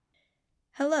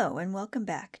Hello, and welcome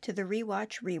back to the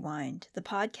Rewatch Rewind, the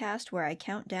podcast where I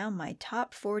count down my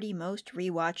top 40 most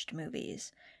rewatched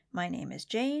movies. My name is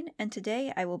Jane, and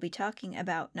today I will be talking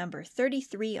about number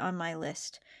 33 on my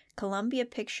list, Columbia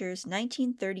Pictures'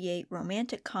 1938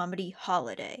 romantic comedy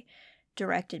Holiday,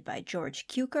 directed by George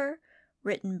Cukor,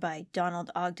 written by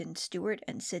Donald Ogden Stewart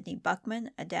and Sidney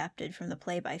Buckman, adapted from the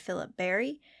play by Philip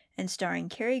Barry, and starring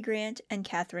Cary Grant and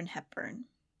Katharine Hepburn.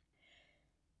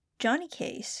 Johnny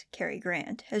Case, Cary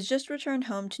Grant, has just returned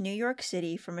home to New York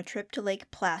City from a trip to Lake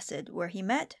Placid, where he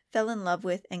met, fell in love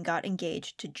with, and got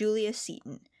engaged to Julia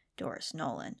Seton, Doris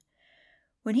Nolan.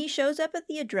 When he shows up at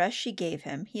the address she gave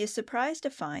him, he is surprised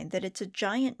to find that it's a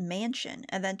giant mansion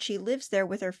and that she lives there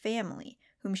with her family,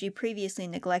 whom she previously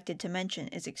neglected to mention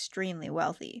is extremely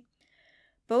wealthy.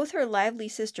 Both her lively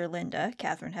sister Linda,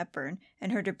 Katharine Hepburn,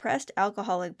 and her depressed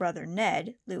alcoholic brother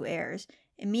Ned, Lew Ayres,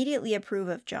 immediately approve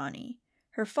of Johnny.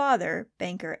 Her father,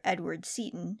 banker Edward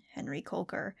Seton, Henry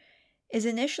Colker, is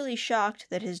initially shocked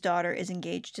that his daughter is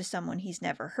engaged to someone he's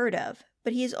never heard of,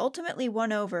 but he is ultimately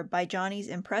won over by Johnny's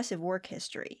impressive work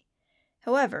history.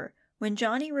 However, when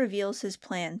Johnny reveals his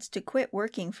plans to quit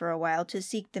working for a while to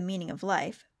seek the meaning of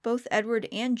life, both Edward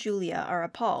and Julia are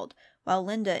appalled, while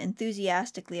Linda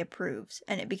enthusiastically approves,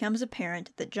 and it becomes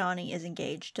apparent that Johnny is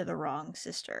engaged to the wrong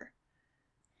sister.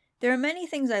 There are many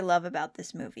things I love about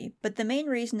this movie, but the main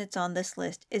reason it's on this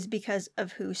list is because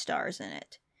of who stars in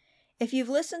it. If you've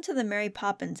listened to the Mary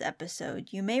Poppins episode,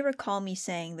 you may recall me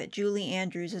saying that Julie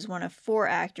Andrews is one of 4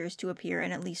 actors to appear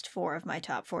in at least 4 of my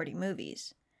top 40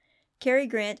 movies. Cary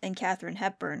Grant and Katharine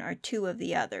Hepburn are 2 of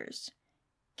the others.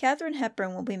 Katharine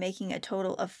Hepburn will be making a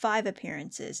total of 5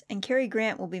 appearances, and Cary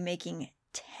Grant will be making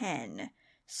 10.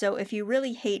 So if you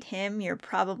really hate him, you're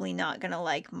probably not going to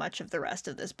like much of the rest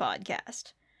of this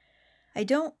podcast. I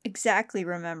don't exactly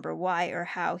remember why or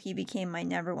how he became my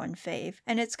number 1 fave,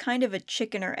 and it's kind of a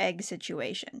chicken or egg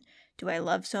situation. Do I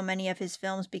love so many of his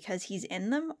films because he's in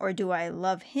them, or do I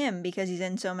love him because he's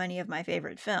in so many of my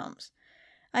favorite films?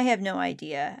 I have no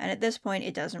idea, and at this point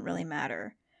it doesn't really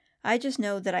matter. I just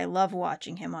know that I love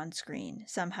watching him on screen,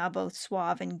 somehow both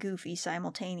suave and goofy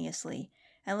simultaneously,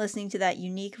 and listening to that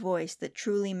unique voice that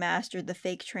truly mastered the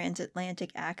fake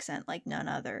transatlantic accent like none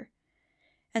other.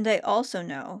 And I also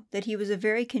know that he was a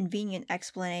very convenient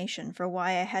explanation for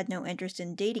why I had no interest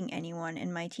in dating anyone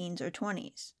in my teens or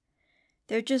 20s.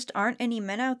 There just aren't any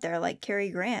men out there like Cary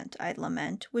Grant, I'd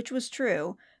lament, which was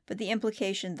true, but the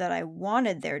implication that I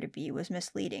wanted there to be was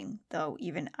misleading, though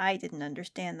even I didn't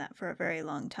understand that for a very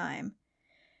long time.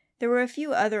 There were a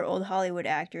few other old Hollywood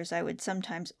actors I would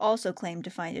sometimes also claim to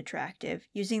find attractive,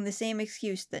 using the same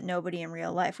excuse that nobody in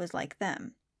real life was like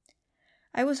them.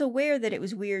 I was aware that it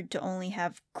was weird to only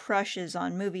have crushes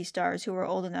on movie stars who were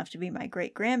old enough to be my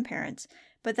great-grandparents,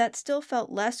 but that still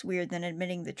felt less weird than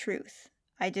admitting the truth.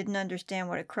 I didn't understand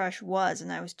what a crush was,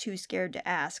 and I was too scared to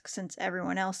ask, since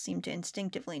everyone else seemed to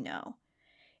instinctively know.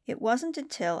 It wasn't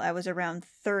until I was around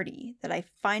 30 that I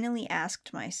finally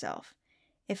asked myself,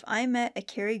 if I met a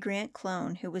Cary Grant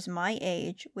clone who was my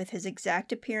age, with his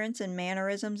exact appearance and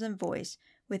mannerisms and voice,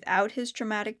 without his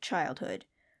traumatic childhood,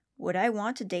 would I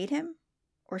want to date him?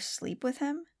 Or sleep with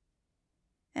him?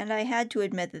 And I had to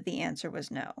admit that the answer was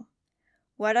no.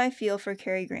 What I feel for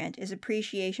Cary Grant is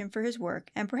appreciation for his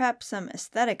work and perhaps some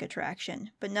aesthetic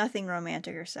attraction, but nothing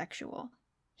romantic or sexual.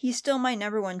 He's still my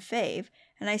number 1 fave,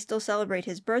 and I still celebrate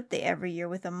his birthday every year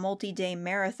with a multi-day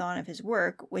marathon of his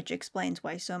work, which explains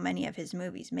why so many of his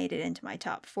movies made it into my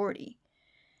top 40.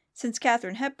 Since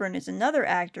Katharine Hepburn is another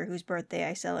actor whose birthday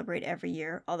I celebrate every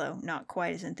year, although not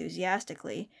quite as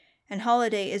enthusiastically, and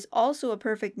Holiday is also a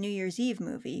perfect New Year's Eve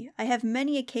movie, I have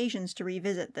many occasions to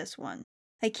revisit this one.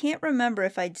 I can't remember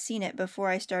if I'd seen it before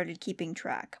I started keeping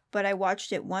track, but I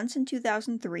watched it once in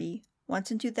 2003, once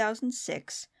in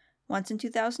 2006, once in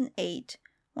 2008,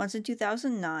 once in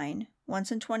 2009,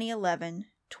 once in 2011,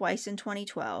 twice in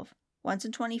 2012, once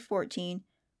in 2014,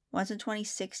 once in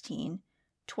 2016,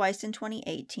 twice in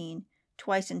 2018,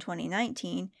 twice in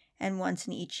 2019, and once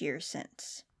in each year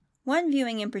since. One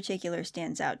viewing in particular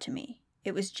stands out to me.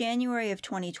 It was January of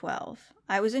 2012.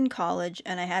 I was in college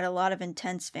and I had a lot of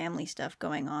intense family stuff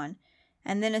going on,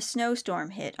 and then a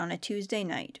snowstorm hit on a Tuesday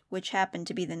night, which happened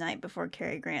to be the night before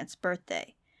Cary Grant's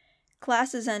birthday.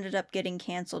 Classes ended up getting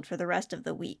canceled for the rest of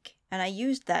the week, and I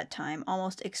used that time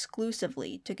almost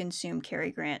exclusively to consume Cary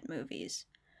Grant movies.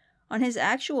 On his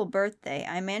actual birthday,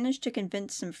 I managed to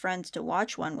convince some friends to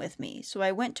watch one with me, so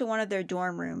I went to one of their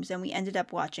dorm rooms and we ended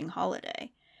up watching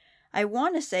Holiday. I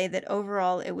want to say that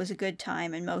overall it was a good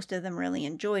time and most of them really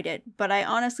enjoyed it, but I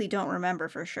honestly don't remember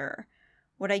for sure.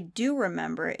 What I do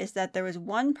remember is that there was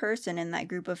one person in that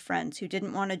group of friends who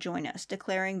didn't want to join us,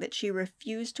 declaring that she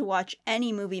refused to watch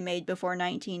any movie made before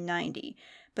 1990,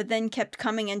 but then kept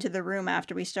coming into the room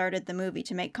after we started the movie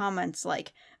to make comments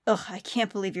like, "Ugh, I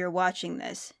can't believe you're watching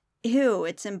this. Ew,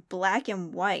 it's in black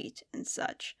and white," and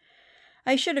such.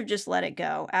 I should have just let it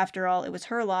go. After all, it was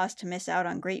her loss to miss out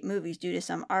on great movies due to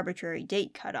some arbitrary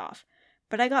date cutoff.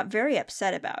 But I got very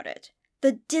upset about it.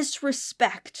 The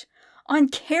disrespect! On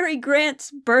Cary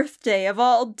Grant's birthday of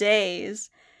all days!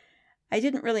 I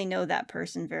didn't really know that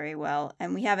person very well,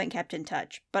 and we haven't kept in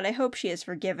touch, but I hope she has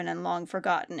forgiven and long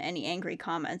forgotten any angry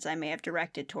comments I may have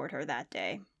directed toward her that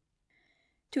day.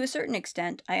 To a certain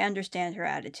extent, I understand her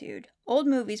attitude. Old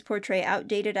movies portray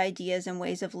outdated ideas and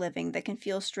ways of living that can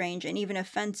feel strange and even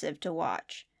offensive to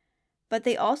watch. But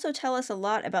they also tell us a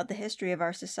lot about the history of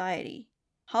our society.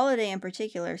 Holiday in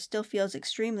particular still feels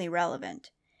extremely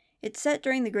relevant. It's set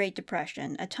during the Great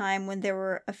Depression, a time when there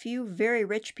were a few very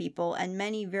rich people and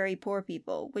many very poor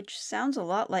people, which sounds a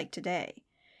lot like today.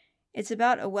 It's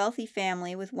about a wealthy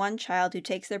family with one child who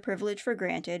takes their privilege for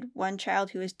granted, one child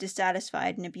who is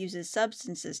dissatisfied and abuses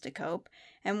substances to cope,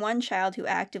 and one child who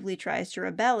actively tries to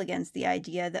rebel against the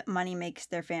idea that money makes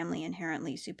their family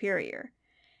inherently superior.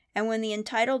 And when the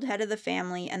entitled head of the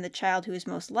family and the child who is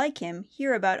most like him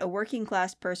hear about a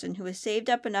working-class person who has saved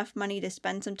up enough money to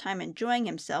spend some time enjoying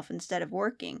himself instead of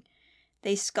working,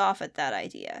 they scoff at that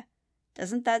idea.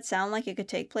 Doesn't that sound like it could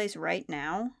take place right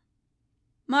now?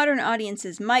 Modern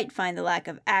audiences might find the lack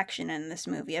of action in this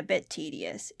movie a bit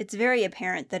tedious. It's very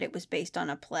apparent that it was based on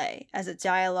a play, as it's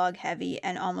dialogue-heavy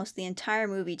and almost the entire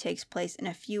movie takes place in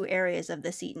a few areas of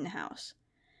the Seton house.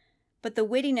 But the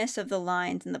wittiness of the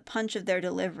lines and the punch of their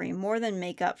delivery more than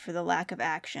make up for the lack of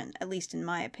action, at least in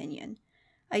my opinion.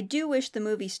 I do wish the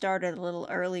movie started a little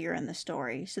earlier in the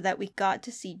story, so that we got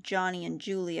to see Johnny and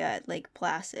Julia at Lake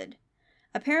Placid.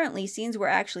 Apparently, scenes were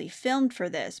actually filmed for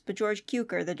this, but George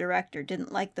Cukor, the director,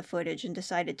 didn't like the footage and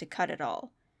decided to cut it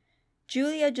all.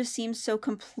 Julia just seems so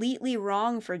completely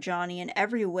wrong for Johnny in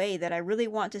every way that I really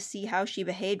want to see how she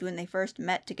behaved when they first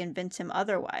met to convince him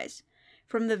otherwise.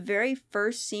 From the very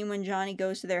first scene when Johnny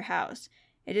goes to their house,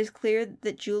 it is clear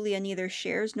that Julia neither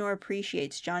shares nor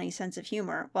appreciates Johnny's sense of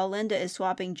humor, while Linda is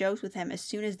swapping jokes with him as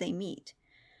soon as they meet.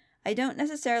 I don't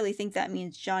necessarily think that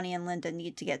means Johnny and Linda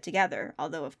need to get together,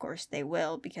 although of course they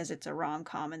will because it's a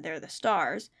rom-com and they're the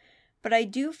stars, but I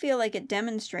do feel like it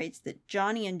demonstrates that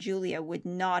Johnny and Julia would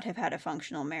not have had a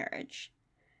functional marriage.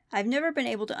 I've never been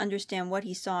able to understand what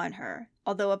he saw in her,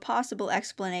 although a possible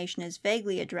explanation is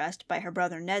vaguely addressed by her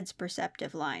brother Ned's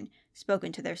perceptive line,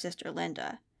 spoken to their sister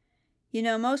Linda. You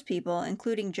know, most people,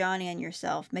 including Johnny and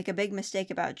yourself, make a big mistake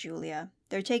about Julia.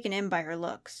 They're taken in by her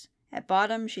looks. At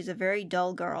bottom, she's a very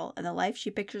dull girl, and the life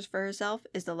she pictures for herself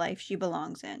is the life she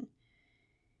belongs in.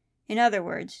 In other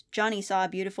words, Johnny saw a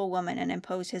beautiful woman and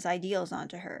imposed his ideals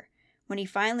onto her. When he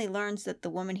finally learns that the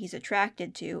woman he's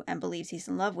attracted to and believes he's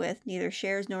in love with neither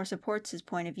shares nor supports his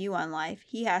point of view on life,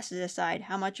 he has to decide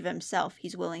how much of himself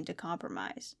he's willing to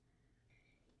compromise.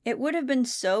 It would have been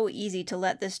so easy to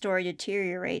let this story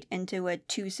deteriorate into a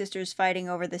two sisters fighting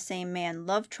over the same man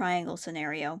love triangle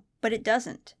scenario, but it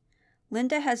doesn't.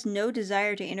 Linda has no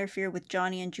desire to interfere with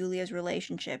Johnny and Julia's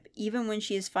relationship, even when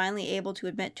she is finally able to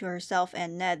admit to herself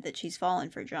and Ned that she's fallen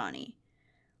for Johnny.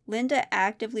 Linda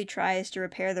actively tries to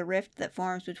repair the rift that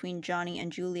forms between Johnny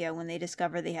and Julia when they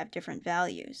discover they have different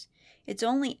values. It's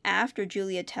only after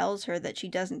Julia tells her that she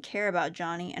doesn't care about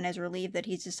Johnny and is relieved that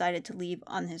he's decided to leave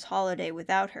on his holiday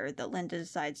without her that Linda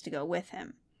decides to go with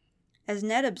him. As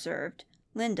Ned observed,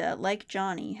 Linda, like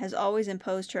Johnny, has always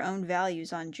imposed her own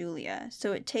values on Julia,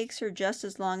 so it takes her just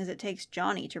as long as it takes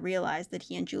Johnny to realize that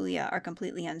he and Julia are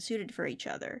completely unsuited for each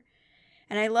other.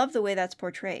 And I love the way that's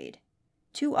portrayed.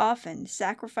 Too often,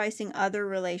 sacrificing other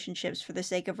relationships for the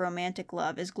sake of romantic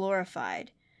love is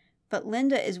glorified, but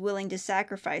Linda is willing to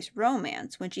sacrifice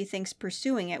romance when she thinks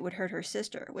pursuing it would hurt her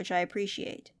sister, which I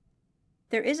appreciate.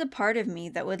 There is a part of me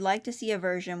that would like to see a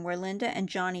version where Linda and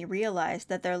Johnny realize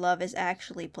that their love is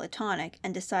actually platonic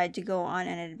and decide to go on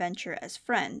an adventure as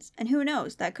friends, and who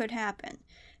knows, that could happen.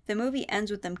 The movie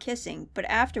ends with them kissing, but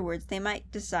afterwards they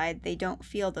might decide they don't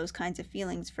feel those kinds of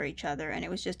feelings for each other and it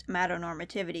was just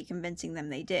matter-normativity convincing them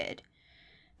they did.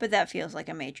 But that feels like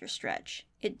a major stretch.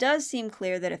 It does seem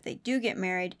clear that if they do get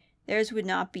married, theirs would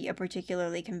not be a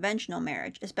particularly conventional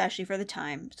marriage, especially for the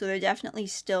time, so they're definitely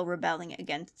still rebelling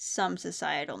against some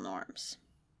societal norms.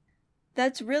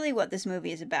 That's really what this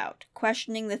movie is about,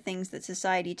 questioning the things that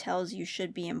society tells you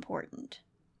should be important.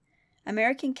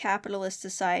 American capitalist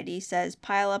society says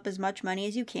pile up as much money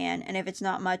as you can, and if it's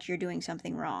not much, you're doing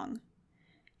something wrong.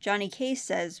 Johnny Case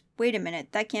says, "Wait a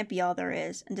minute, that can't be all there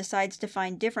is," and decides to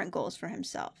find different goals for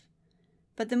himself.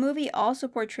 But the movie also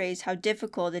portrays how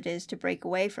difficult it is to break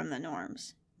away from the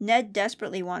norms. Ned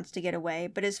desperately wants to get away,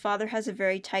 but his father has a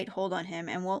very tight hold on him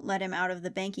and won't let him out of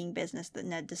the banking business that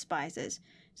Ned despises,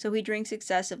 so he drinks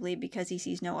excessively because he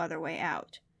sees no other way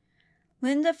out.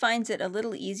 Linda finds it a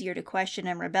little easier to question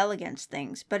and rebel against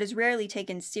things, but is rarely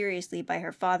taken seriously by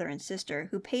her father and sister,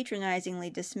 who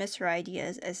patronizingly dismiss her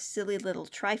ideas as silly little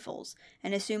trifles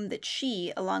and assume that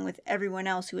she, along with everyone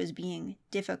else who is being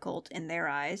difficult in their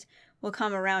eyes, will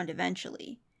come around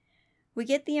eventually. We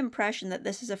get the impression that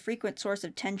this is a frequent source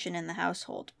of tension in the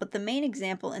household, but the main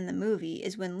example in the movie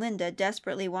is when Linda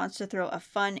desperately wants to throw a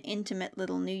fun, intimate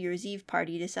little New Year's Eve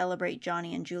party to celebrate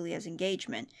Johnny and Julia's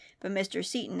engagement, but Mr.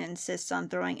 Seaton insists on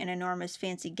throwing an enormous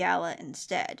fancy gala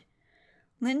instead.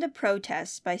 Linda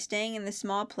protests by staying in the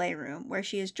small playroom, where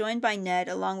she is joined by Ned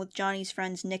along with Johnny's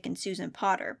friends Nick and Susan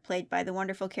Potter, played by the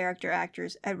wonderful character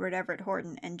actors Edward Everett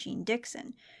Horton and Jean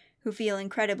Dixon, who feel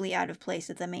incredibly out of place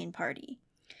at the main party.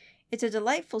 It's a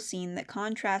delightful scene that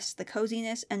contrasts the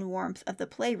coziness and warmth of the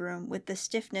playroom with the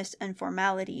stiffness and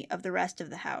formality of the rest of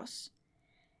the house.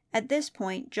 At this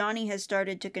point, Johnny has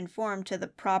started to conform to the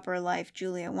proper life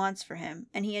Julia wants for him,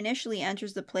 and he initially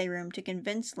enters the playroom to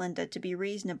convince Linda to be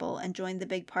reasonable and join the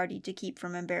big party to keep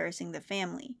from embarrassing the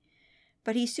family.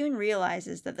 But he soon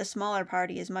realizes that the smaller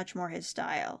party is much more his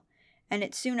style, and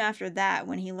it's soon after that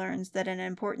when he learns that an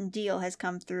important deal has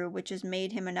come through which has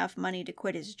made him enough money to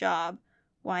quit his job.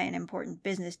 Why an important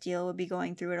business deal would be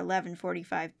going through at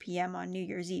 11:45 p.m. on New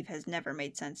Year's Eve has never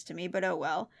made sense to me, but oh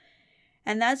well.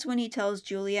 And that's when he tells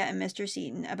Julia and Mr.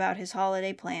 Seaton about his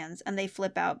holiday plans, and they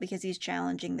flip out because he's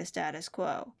challenging the status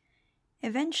quo.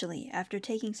 Eventually, after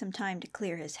taking some time to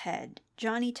clear his head,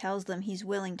 Johnny tells them he's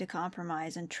willing to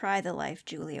compromise and try the life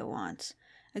Julia wants,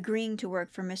 agreeing to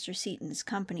work for Mr. Seaton's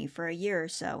company for a year or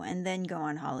so and then go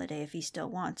on holiday if he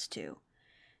still wants to.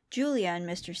 Julia and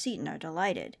Mr. Seaton are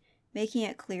delighted, making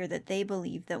it clear that they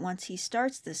believe that once he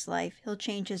starts this life, he'll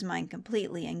change his mind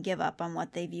completely and give up on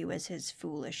what they view as his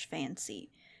foolish fancy.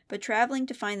 But traveling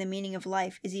to find the meaning of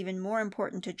life is even more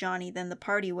important to Johnny than the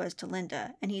party was to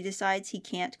Linda, and he decides he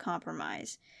can't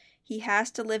compromise. He has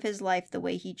to live his life the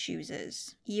way he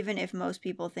chooses, even if most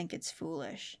people think it's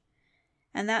foolish.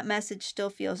 And that message still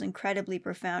feels incredibly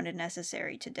profound and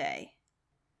necessary today.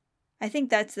 I think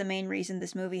that's the main reason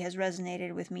this movie has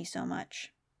resonated with me so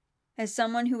much. As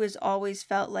someone who has always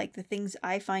felt like the things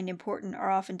I find important are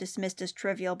often dismissed as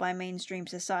trivial by mainstream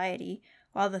society,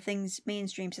 while the things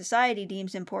mainstream society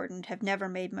deems important have never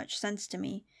made much sense to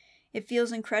me, it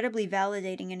feels incredibly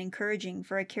validating and encouraging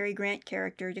for a Cary Grant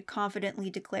character to confidently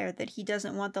declare that he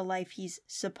doesn't want the life he's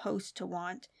supposed to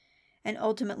want, and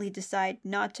ultimately decide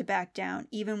not to back down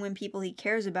even when people he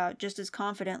cares about just as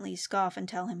confidently scoff and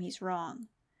tell him he's wrong.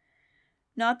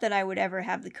 Not that I would ever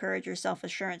have the courage or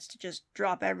self-assurance to just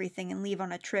drop everything and leave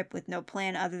on a trip with no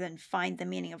plan other than find the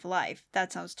meaning of life.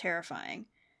 That sounds terrifying.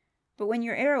 But when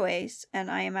you're aro-ace,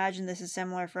 and I imagine this is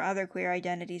similar for other queer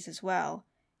identities as well,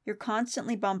 you're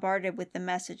constantly bombarded with the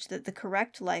message that the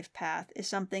correct life path is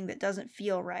something that doesn't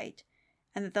feel right,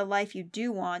 and that the life you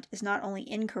do want is not only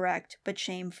incorrect, but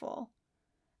shameful.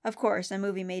 Of course, a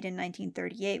movie made in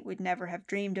 1938 would never have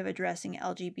dreamed of addressing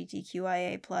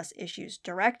LGBTQIA+ issues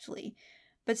directly,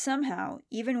 but somehow,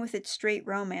 even with its straight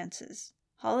romances,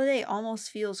 Holiday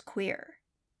almost feels queer.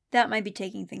 That might be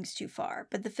taking things too far,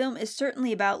 but the film is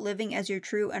certainly about living as your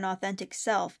true and authentic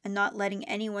self and not letting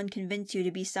anyone convince you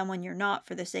to be someone you're not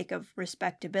for the sake of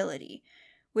respectability,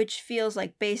 which feels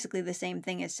like basically the same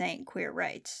thing as saying queer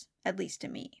rights, at least to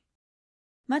me.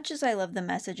 Much as I love the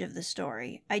message of the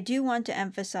story, I do want to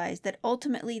emphasize that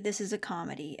ultimately this is a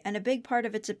comedy, and a big part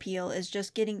of its appeal is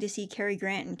just getting to see Cary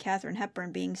Grant and Katharine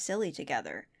Hepburn being silly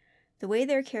together. The way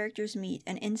their characters meet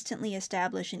and instantly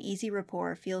establish an easy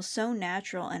rapport feels so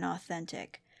natural and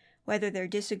authentic. Whether they're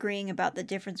disagreeing about the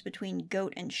difference between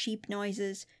goat and sheep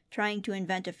noises, trying to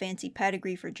invent a fancy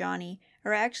pedigree for Johnny,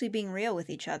 or actually being real with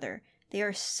each other, they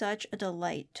are such a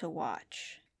delight to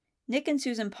watch. Nick and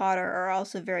Susan Potter are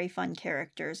also very fun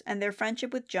characters, and their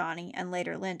friendship with Johnny, and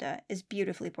later Linda, is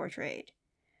beautifully portrayed.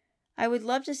 I would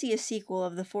love to see a sequel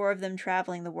of the four of them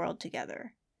traveling the world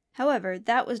together. However,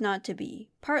 that was not to be,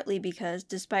 partly because,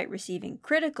 despite receiving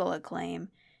critical acclaim,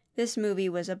 this movie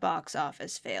was a box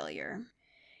office failure.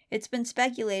 It's been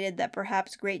speculated that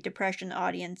perhaps Great Depression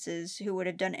audiences who would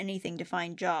have done anything to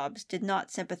find jobs did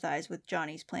not sympathize with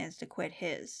Johnny's plans to quit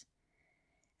his.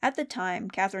 At the time,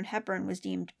 Katharine Hepburn was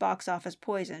deemed box office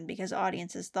poison because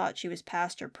audiences thought she was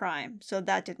past her prime, so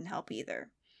that didn't help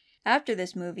either. After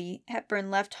this movie,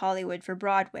 Hepburn left Hollywood for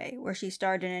Broadway, where she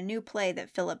starred in a new play that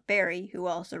Philip Barry, who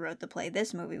also wrote the play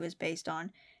this movie was based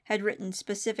on, had written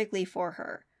specifically for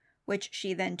her, which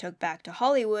she then took back to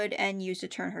Hollywood and used to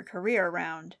turn her career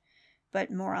around, but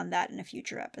more on that in a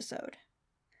future episode.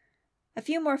 A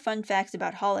few more fun facts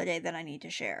about Holiday that I need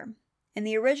to share. In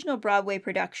the original Broadway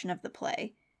production of the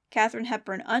play, Katharine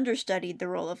Hepburn understudied the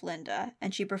role of Linda,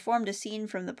 and she performed a scene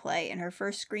from the play in her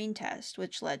first screen test,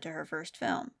 which led to her first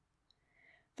film.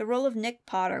 The role of Nick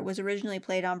Potter was originally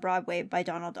played on Broadway by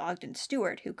Donald Ogden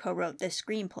Stewart, who co-wrote this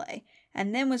screenplay,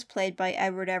 and then was played by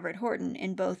Edward Everett Horton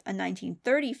in both a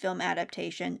 1930 film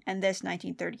adaptation and this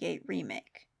 1938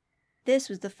 remake. This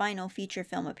was the final feature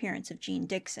film appearance of Jean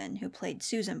Dixon, who played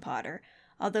Susan Potter,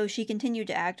 although she continued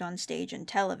to act on stage and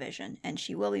television, and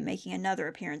she will be making another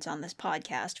appearance on this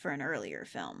podcast for an earlier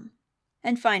film.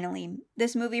 And finally,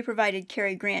 this movie provided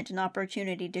Cary Grant an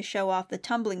opportunity to show off the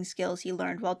tumbling skills he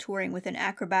learned while touring with an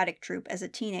acrobatic troupe as a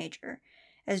teenager,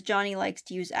 as Johnny likes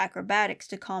to use acrobatics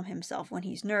to calm himself when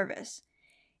he's nervous.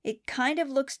 It kind of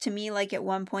looks to me like at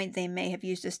one point they may have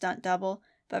used a stunt double,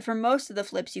 but for most of the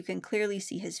flips you can clearly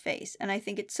see his face, and I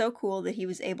think it's so cool that he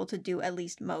was able to do at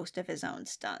least most of his own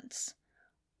stunts.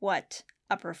 What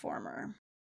a performer.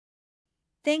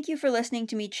 Thank you for listening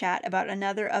to me chat about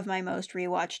another of my most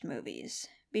rewatched movies.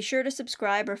 Be sure to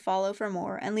subscribe or follow for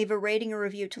more, and leave a rating or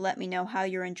review to let me know how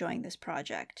you're enjoying this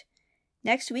project.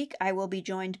 Next week, I will be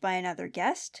joined by another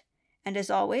guest, and as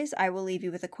always, I will leave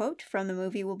you with a quote from the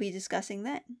movie we'll be discussing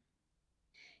then.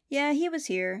 Yeah, he was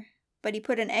here, but he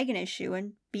put an egg in his shoe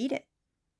and beat it.